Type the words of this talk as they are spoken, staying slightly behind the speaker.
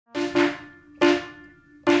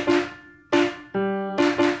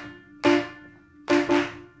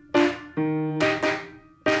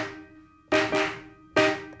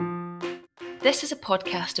This is a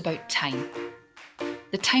podcast about time.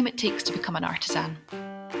 The time it takes to become an artisan.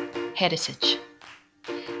 Heritage.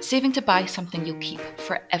 Saving to buy something you'll keep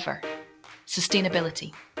forever.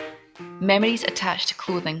 Sustainability. Memories attached to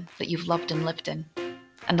clothing that you've loved and lived in.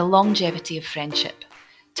 And the longevity of friendship.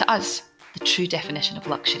 To us, the true definition of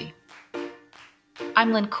luxury.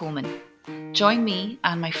 I'm Lynne Coleman. Join me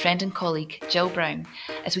and my friend and colleague Gill Brown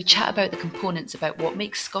as we chat about the components about what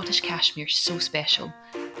makes Scottish cashmere so special,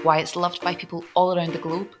 why it's loved by people all around the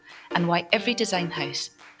globe, and why every design house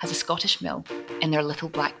has a Scottish mill in their little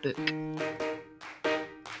black book.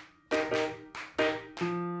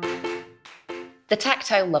 The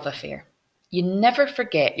tactile love affair. You never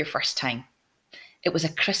forget your first time. It was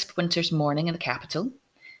a crisp winter's morning in the capital,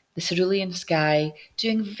 the cerulean sky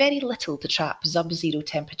doing very little to trap sub-zero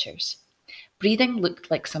temperatures. Breathing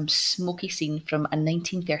looked like some smoky scene from a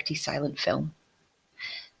 1930s silent film.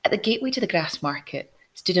 At the gateway to the Grassmarket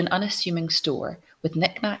stood an unassuming store with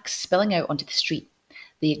knickknacks spilling out onto the street,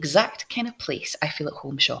 the exact kind of place I feel at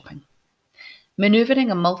home shopping.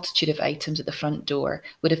 Manoeuvring a multitude of items at the front door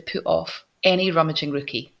would have put off any rummaging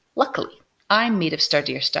rookie. Luckily, I'm made of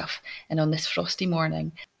sturdier stuff, and on this frosty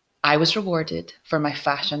morning, I was rewarded for my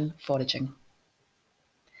fashion foraging.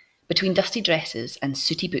 Between dusty dresses and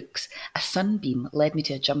sooty books, a sunbeam led me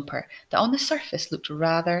to a jumper that on the surface looked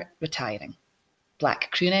rather retiring. Black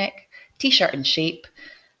crewneck, t-shirt in shape,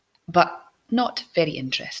 but not very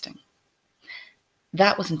interesting.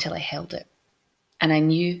 That was until I held it, and I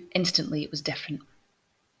knew instantly it was different.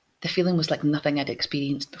 The feeling was like nothing I'd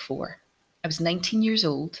experienced before. I was 19 years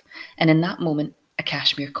old, and in that moment, a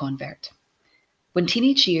cashmere convert. When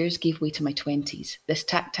teenage years gave way to my 20s, this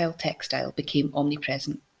tactile textile became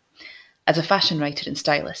omnipresent. As a fashion writer and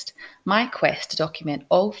stylist, my quest to document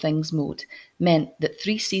all things mode meant that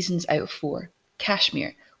 3 seasons out of 4,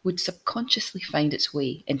 cashmere would subconsciously find its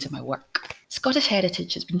way into my work. Scottish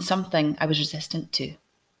heritage has been something I was resistant to,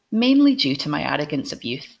 mainly due to my arrogance of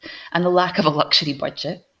youth and the lack of a luxury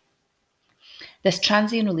budget. This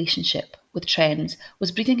transient relationship with trends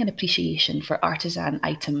was breeding an appreciation for artisan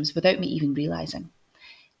items without me even realising.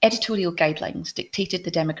 Editorial guidelines dictated the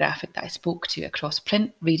demographic that I spoke to across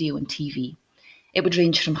print, radio and TV. It would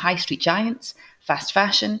range from high street giants, fast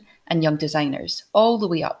fashion and young designers, all the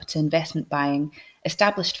way up to investment buying,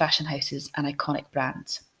 established fashion houses and iconic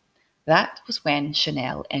brands. That was when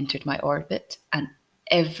Chanel entered my orbit and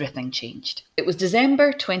everything changed. It was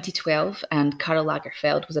December 2012 and Karl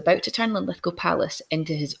Lagerfeld was about to turn Linlithgow Palace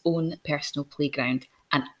into his own personal playground,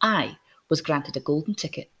 and I was granted a golden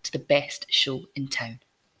ticket to the best show in town.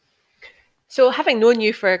 So having known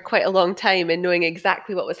you for quite a long time and knowing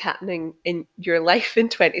exactly what was happening in your life in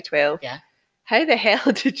 2012, how the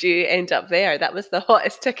hell did you end up there? That was the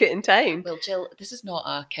hottest ticket in town. Well, Gill, this is not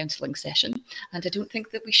a counselling session, and I don't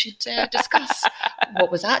think that we should discuss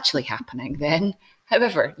what was actually happening then.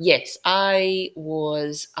 However, yes, I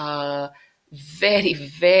was a very,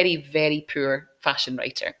 very, very poor fashion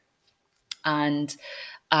writer, and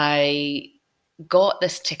I got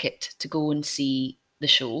this ticket to go and see the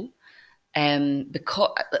show.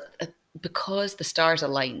 Because the stars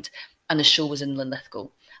aligned and the show was in Linlithgow,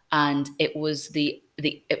 and it was they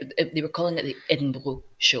were calling it the Edinburgh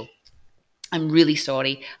show. I'm really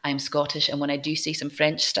sorry, I'm Scottish, and when I do say some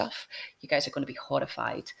French stuff, you guys are going to be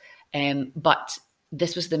horrified. But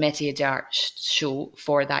this was the Metier d'Art show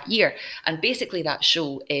for that year, and basically that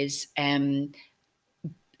show is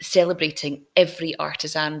celebrating every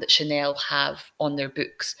artisan that Chanel have on their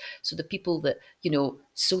books. So the people that,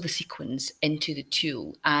 sew the sequins into the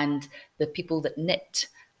tulle, and the people that knit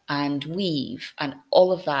and weave, and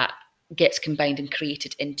all of that gets combined and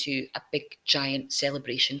created into a big giant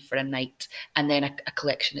celebration for a night, and then a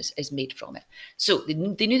collection is made from it. So they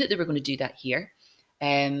knew that they were going to do that here.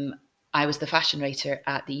 I was the fashion writer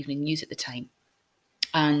at the Evening News at the time.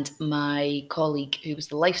 And my colleague, who was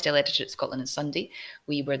the lifestyle editor at Scotland on Sunday,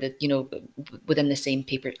 we were within the same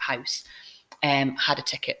paper house, had a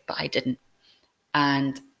ticket, but I didn't.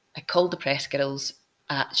 And I called the press girls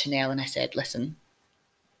at Chanel and I said, listen,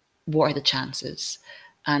 what are the chances?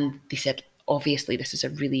 And they said, obviously, this is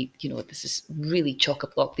really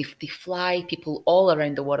chock-a-block. They fly people all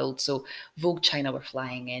around the world. So Vogue China were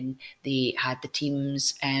flying in. They had the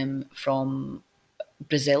teams from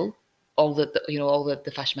Brazil, all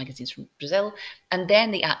the fashion magazines from Brazil, and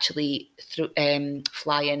then they actually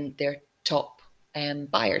fly in their top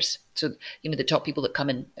buyers. So the top people that come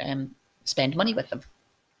and spend money with them.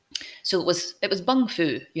 So it was bung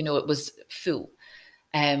fu, it was full,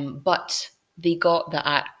 but they got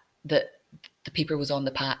that the paper was on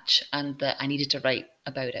the patch and that I needed to write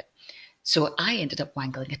about it. So I ended up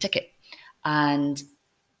wangling a ticket, and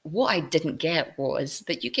what I didn't get was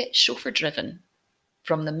that you get chauffeur driven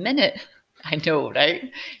from the minute, I know,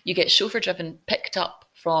 right? You get chauffeur driven, picked up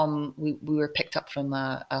from, we were picked up from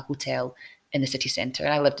a hotel in the city centre.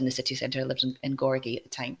 And I lived in the city centre. I lived in Gorgie at the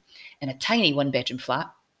time, in a tiny one bedroom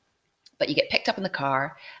flat. But you get picked up in the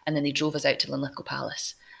car, and then they drove us out to Linlithgow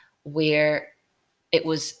Palace, where it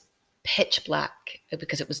was pitch black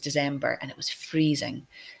because it was December and it was freezing.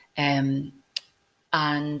 And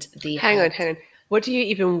they hang on. What do you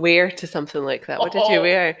even wear to something like that? What did you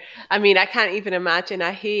wear? I mean, I can't even imagine.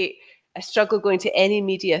 I struggle going to any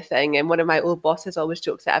media thing, and one of my old bosses always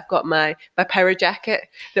jokes that I've got my power jacket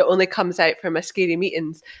that only comes out for my scary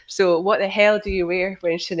meetings. So what the hell do you wear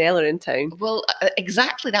when Chanel are in town? Well,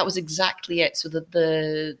 exactly, that was exactly it. So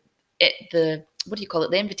the what do you call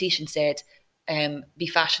it? The invitation said, be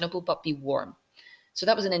fashionable but be warm. So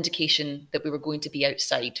that was an indication that we were going to be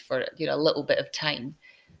outside for, you know, a little bit of time.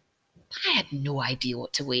 I had no idea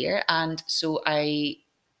what to wear, and so I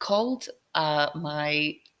called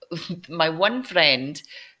my my one friend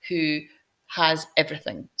who has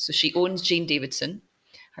everything. So she owns Jane Davidson.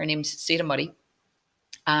 Her name's Sarah Murray,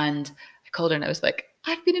 and I called her and I was like,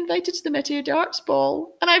 I've been invited to the Metier Darts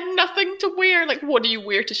Ball and I have nothing to wear. Like, what do you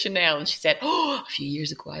wear to Chanel? And she said, oh, a few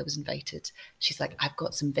years ago I was invited. She's like, I've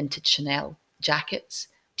got some vintage Chanel jackets.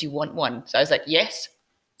 Do you want one? So I was like, yes.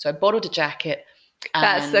 So I borrowed a jacket.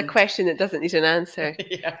 That's the question that doesn't need an answer.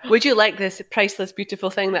 Yeah. Would you like this priceless, beautiful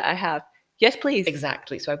thing that I have? Yes, please.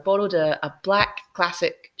 Exactly. So I borrowed a black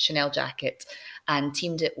classic Chanel jacket and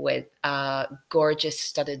teamed it with a gorgeous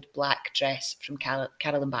studded black dress from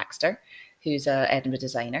Carolyn Baxter, who's an Edinburgh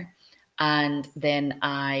designer. And then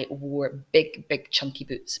I wore big, big chunky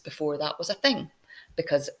boots before that was a thing,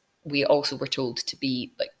 because we also were told to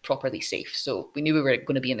be like properly safe. So we knew we were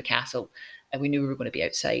going to be in the castle, and we knew we were going to be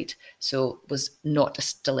outside. So it was not a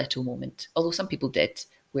stiletto moment, although some people did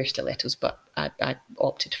wear stilettos, but I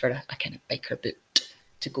opted for a kind of biker boot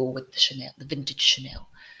to go with the Chanel, the vintage Chanel.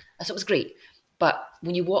 So it was great. But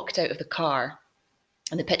when you walked out of the car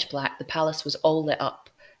in the pitch black, the palace was all lit up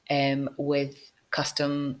with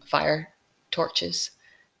custom fire torches.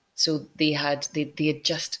 So they had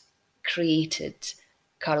just created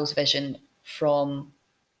Carol's vision from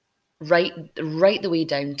right the way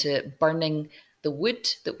down to burning the wood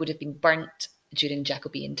that would have been burnt during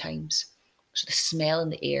Jacobean times. So the smell in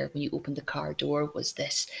the air when you opened the car door was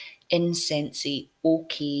this incensey,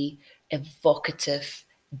 oaky, evocative,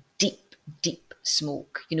 deep, deep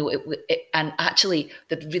smoke. You know, it and actually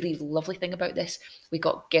the really lovely thing about this, we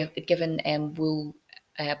got given wool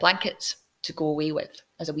blankets to go away with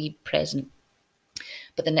as a wee present.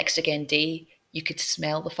 But the next again day, you could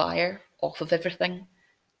smell the fire off of everything,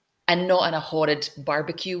 and not in a horrid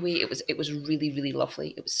barbecue way. It was really, really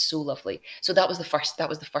lovely. It was so lovely. So that was the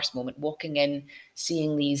first moment, walking in,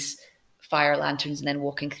 seeing these fire lanterns, and then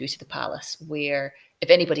walking through to the palace, where, if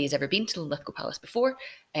anybody has ever been to Linlithgow Palace before,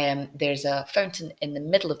 there's a fountain in the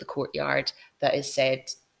middle of the courtyard that is said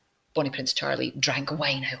Bonnie Prince Charlie drank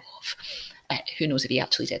wine out of. Who knows if he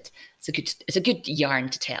actually did? It's a good yarn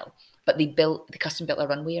to tell. But they custom built a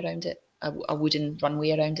runway around it, a wooden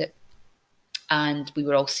runway around it, and we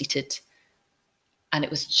were all seated. And it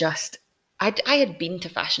was just, I had been to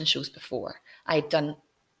fashion shows before. I had done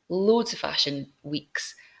loads of fashion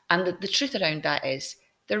weeks, and the truth around that is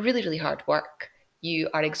they're really, really hard work. You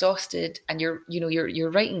are exhausted, and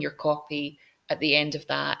you're writing your copy at the end of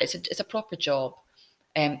that. It's a proper job.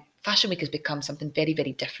 Fashion Week has become something very,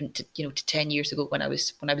 very different to 10 years ago when I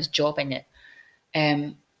was jobbing it.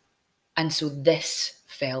 And so this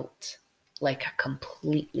felt like a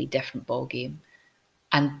completely different ball game.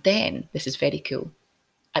 And then, this is very cool,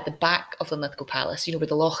 at the back of the Linlithgow Palace, where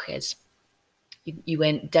the loch is, you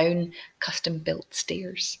went down custom-built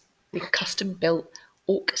stairs. The custom-built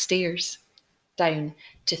oak stairs down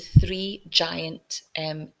to 3 giant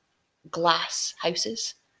glass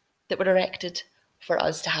houses that were erected for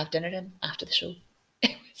us to have dinner in after the show.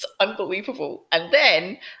 It was unbelievable. And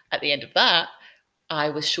then, at the end of that, I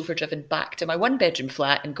was chauffeur driven back to my 1-bedroom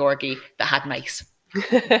flat in Gorgie that had mice.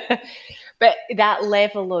 But that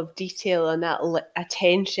level of detail and that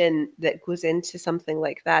attention that goes into something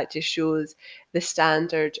like that just shows the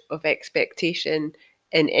standard of expectation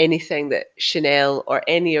in anything that Chanel or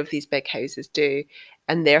any of these big houses do.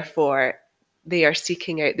 And therefore, they are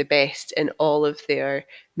seeking out the best in all of their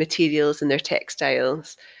materials and their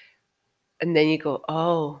textiles. And then you go,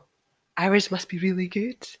 oh, ours must be really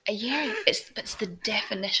good. Yeah, it's the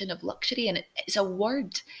definition of luxury, and it's a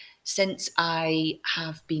word since I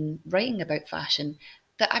have been writing about fashion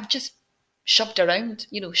that I've just shoved around,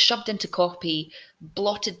 shoved into copy,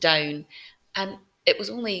 blotted down. And it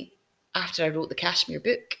was only after I wrote the Cashmere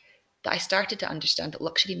book that I started to understand that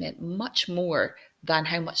luxury meant much more than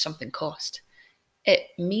how much something cost. It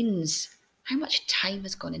means how much time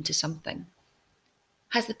has gone into something.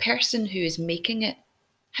 Has the person who is making it,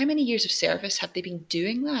 how many years of service have they been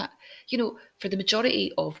doing that? For the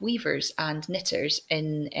majority of weavers and knitters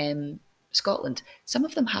in Scotland, some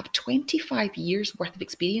of them have 25 years worth of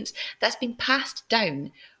experience that's been passed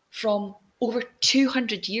down from over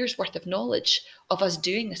 200 years worth of knowledge of us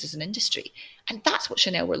doing this as an industry. And that's what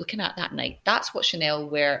Chanel were looking at that night. That's what Chanel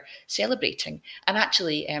were celebrating. And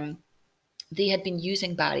actually, they had been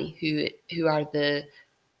using Barry, who are the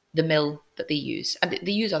mill that they use. And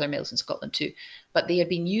they use other mills in Scotland too. But they had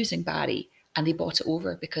been using Barry and they bought it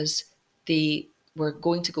over because they were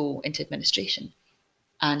going to go into administration.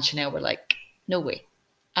 And Chanel were like, no way,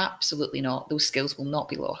 absolutely not. Those skills will not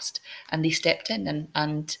be lost. And they stepped in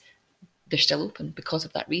and they're still open because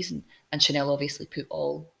of that reason. And Chanel obviously put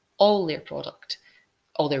all their product,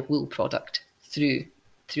 all their wool product through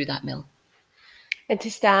that mill. And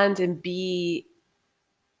to stand and be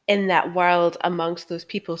in that world amongst those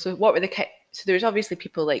people. So what were so there's obviously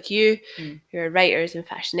people like you who are writers and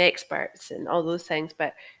fashion experts and all those things,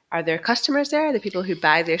 but are there customers there, the people who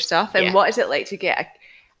buy their stuff? And what is it like to get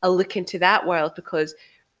a look into that world? Because,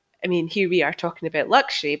 I mean, here we are talking about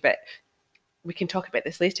luxury, but we can talk about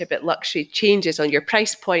this later, but luxury changes on your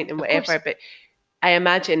price point and whatever. But I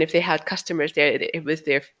imagine if they had customers there, it was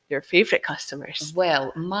their favourite customers.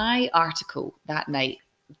 Well, my article that night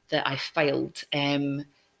that I filed, a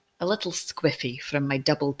little squiffy from my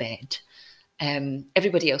double bed.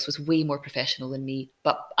 Everybody else was way more professional than me,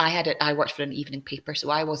 but I worked for an evening paper,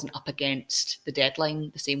 so I wasn't up against the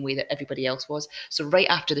deadline the same way that everybody else was. So right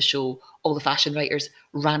after the show, all the fashion writers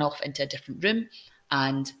ran off into a different room,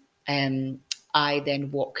 and I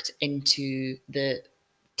then walked into the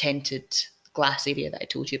tented glass area that I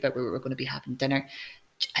told you about, where we were going to be having dinner,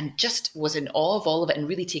 and just was in awe of all of it and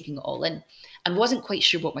really taking it all in, and wasn't quite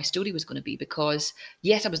sure what my story was going to be, because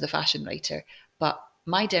yes, I was the fashion writer, but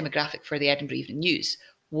my demographic for the Edinburgh Evening News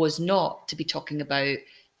was not to be talking about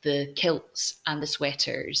the kilts and the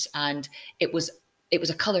sweaters, and it was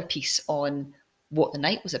a colour piece on what the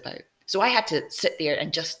night was about. So I had to sit there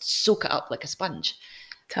and just soak it up like a sponge.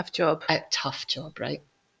 Tough job. A tough job, right?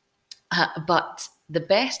 But the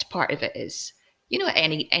best part of it is, at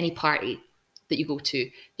any party that you go to,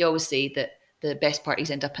 you always say that the best parties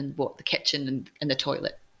end up in the kitchen and the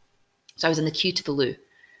toilet. So I was in the queue to the loo,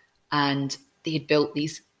 and they had built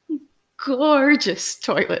these gorgeous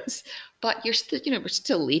toilets. But you're still, we're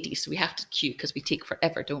still ladies, so we have to queue because we take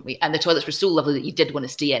forever, don't we? And the toilets were so lovely that you did want to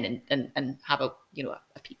stay in and have a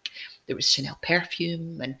peek. There was Chanel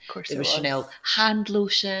perfume, and there was Chanel hand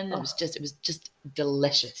lotion. Oh. It was just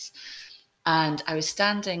delicious. And I was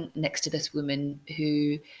standing next to this woman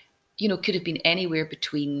who, could have been anywhere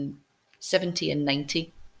between 70 and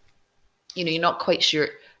 90. You're not quite sure.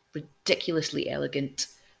 Ridiculously elegant.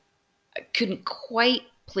 I couldn't quite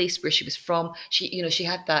place where she was from. She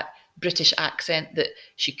had that British accent that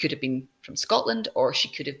she could have been from Scotland or she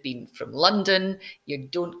could have been from London. You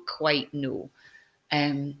don't quite know.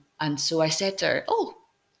 And so I said to her, "Oh,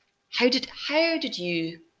 how did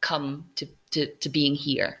you come to being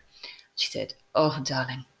here?" She said, "Oh,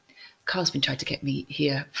 darling, Carl's been trying to get me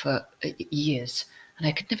here for years, and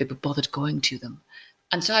I could never be bothered going to them."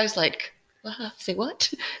 And so I was like, "Well, say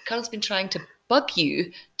what?" "Carl's been trying to bug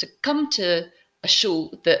you to come to a show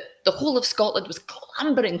that the whole of Scotland was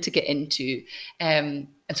clambering to get into." And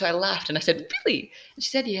so I laughed and I said, "Really?" And she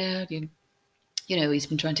said, "Yeah, he's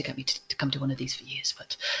been trying to get me to come to one of these for years,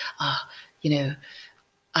 but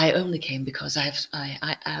I only came because I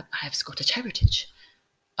have Scottish heritage."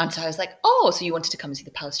 And so I was like, "Oh, so you wanted to come and see the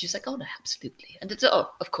palace?" She was like, "Oh, no, absolutely." And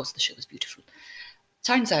of course, the show was beautiful.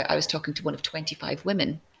 Turns out I was talking to one of 25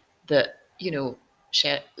 women that,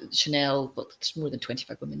 Chanel, well, there's more than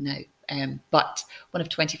 25 women now, but one of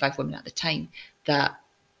 25 women at the time that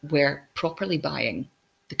were properly buying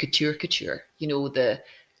the couture.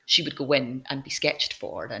 She would go in and be sketched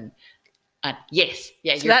for, and yes,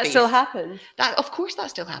 yeah. So that still happens. That, of course, that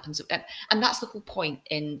still happens, and that's the whole point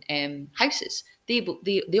in houses.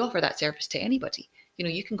 They offer that service to anybody.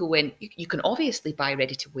 You can go in. You can obviously buy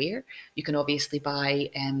ready to wear. You can obviously buy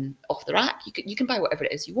off the rack. You can buy whatever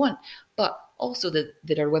it is you want. But also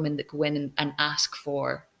there are women that go in and ask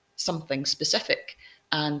for something specific,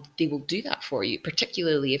 and they will do that for you,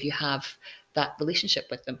 particularly if you have that relationship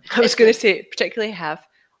with them. I was going to say, particularly have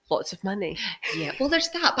lots of money. Yeah, well, there's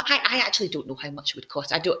that, but I actually don't know how much it would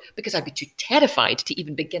cost. I don't, because I'd be too terrified to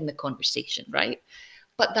even begin the conversation, right?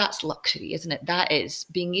 But that's luxury, isn't it? That is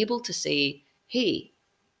being able to say, "Hey,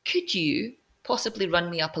 could you possibly run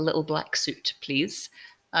me up a little black suit, please.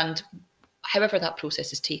 And however that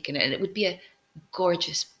process is taken, and it would be a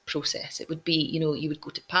gorgeous process. It would be, you would go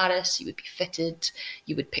to Paris, you would be fitted,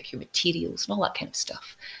 you would pick your materials and all that kind of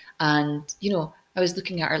stuff. And, I was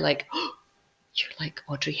looking at her like, oh, you're like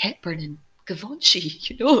Audrey Hepburn and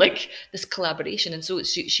Givenchy, like this collaboration. And so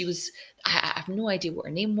she was, I have no idea what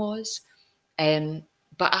her name was.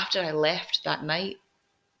 But after I left that night,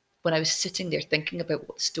 when I was sitting there thinking about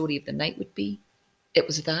what the story of the night would be, it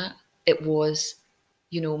was that. It was,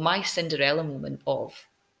 my Cinderella moment of,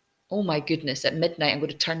 oh my goodness, at midnight I'm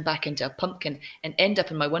going to turn back into a pumpkin and end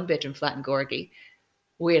up in my one-bedroom flat in Gorgie.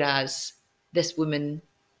 Whereas this woman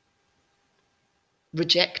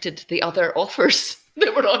rejected the other offers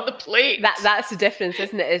that were on the plate. That's the difference,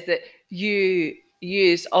 isn't it? Is that you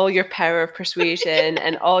use all your power of persuasion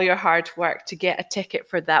and all your hard work to get a ticket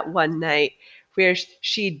for that one night, where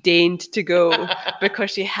she deigned to go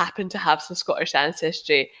because she happened to have some Scottish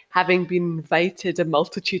ancestry, having been invited a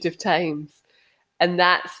multitude of times. And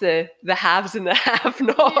that's the haves and the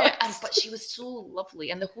have-nots. Yeah, but she was so lovely,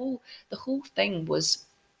 and the whole thing was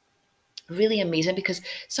really amazing, because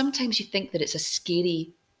sometimes you think that it's a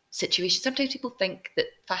scary situation. Sometimes people think that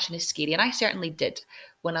fashion is scary, and I certainly did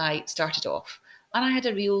when I started off. And I had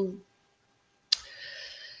a real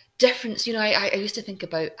difference. I used to think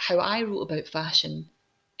about how I wrote about fashion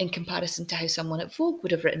in comparison to how someone at Vogue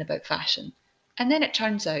would have written about fashion. And then it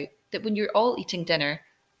turns out that when you're all eating dinner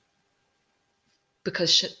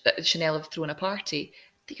because Chanel have thrown a party,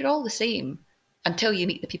 that you're all the same until you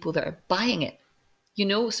meet the people that are buying it.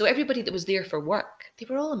 So everybody that was there for work, they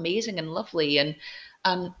were all amazing and lovely, and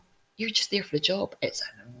you're just there for the job. It's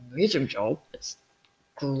an amazing job. It's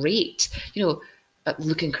great.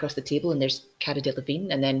 Looking across the table, and there's Cara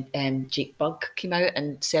Delevingne, and then Jake Bugg came out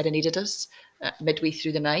and serenaded us midway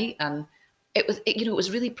through the night, and it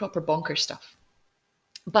was really proper bonker stuff.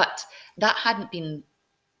 But that hadn't been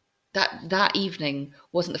that evening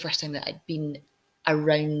wasn't the first time that I'd been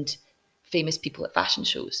around famous people at fashion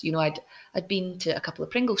shows. I'd been to a couple of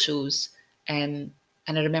Pringle shows, and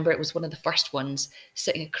I remember it was one of the first ones,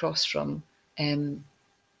 sitting across from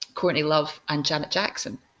Courtney Love and Janet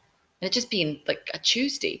Jackson. And it just being like a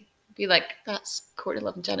Tuesday, be like, that's Courtney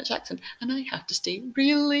Love and Janet Jackson, and I have to stay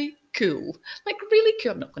really cool. Like, really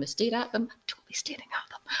cool. I'm not going to stare at them. I'm totally staring at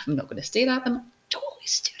them. I'm not going to stare at them. I'm totally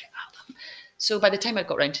staring at them. So by the time I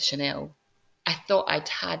got round to Chanel, I thought I'd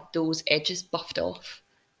had those edges buffed off.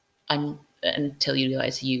 And until you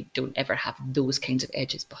realise you don't ever have those kinds of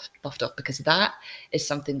edges buffed off, because that is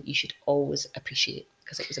something that you should always appreciate,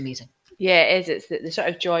 because it was amazing. Yeah, it is. It's the sort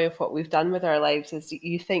of joy of what we've done with our lives is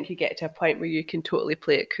you think you get to a point where you can totally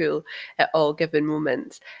play it cool at all given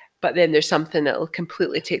moments. But then there's something that'll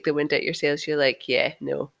completely take the wind out your sails. You're like, yeah,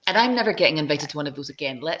 no. And I'm never getting invited to one of those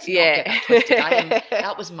again. Let's not get that twisted.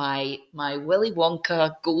 That was my Willy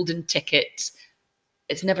Wonka golden ticket.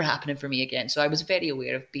 It's never happening for me again. So I was very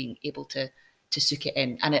aware of being able to soak it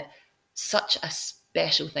in. And it's such a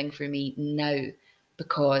special thing for me now,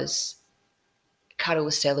 because Carol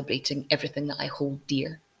was celebrating everything that I hold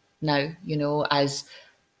dear now, as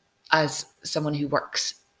someone who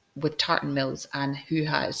works with tartan mills and who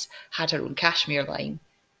has had her own Cashmere line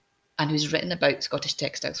and who's written about Scottish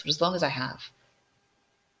textiles for as long as I have.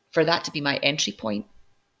 For that to be my entry point,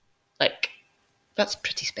 that's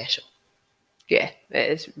pretty special. Yeah,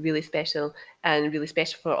 it is really special, and really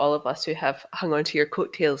special for all of us who have hung on to your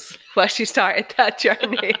coattails while she started that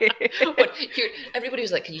journey. Everybody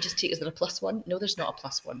was like, can you just take, is there a plus one? No, there's not a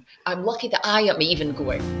plus one. I'm lucky that I am even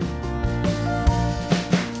going.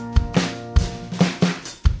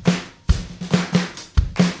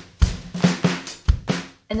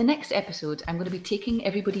 In the next episode, I'm going to be taking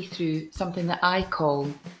everybody through something that I call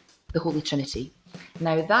the Holy Trinity.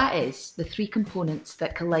 Now, that is the three components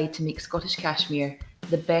that collide to make Scottish Cashmere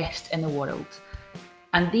the best in the world.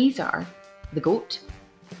 And these are the goat,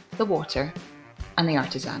 the water, and the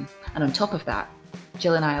artisan. And on top of that,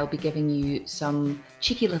 Gill and I will be giving you some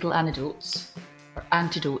cheeky little anecdotes, or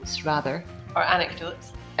antidotes rather. Or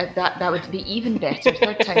anecdotes. That would be even better,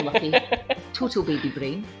 third time lucky, total baby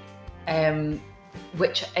brain.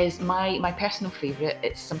 Which is my personal favourite.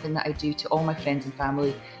 It's something that I do to all my friends and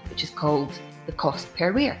family, which is called the cost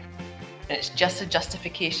per wear. And it's just a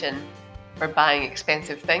justification for buying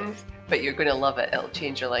expensive things, but you're going to love it. It'll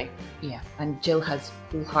change your life. Yeah, and Gill has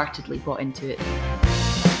wholeheartedly bought into it.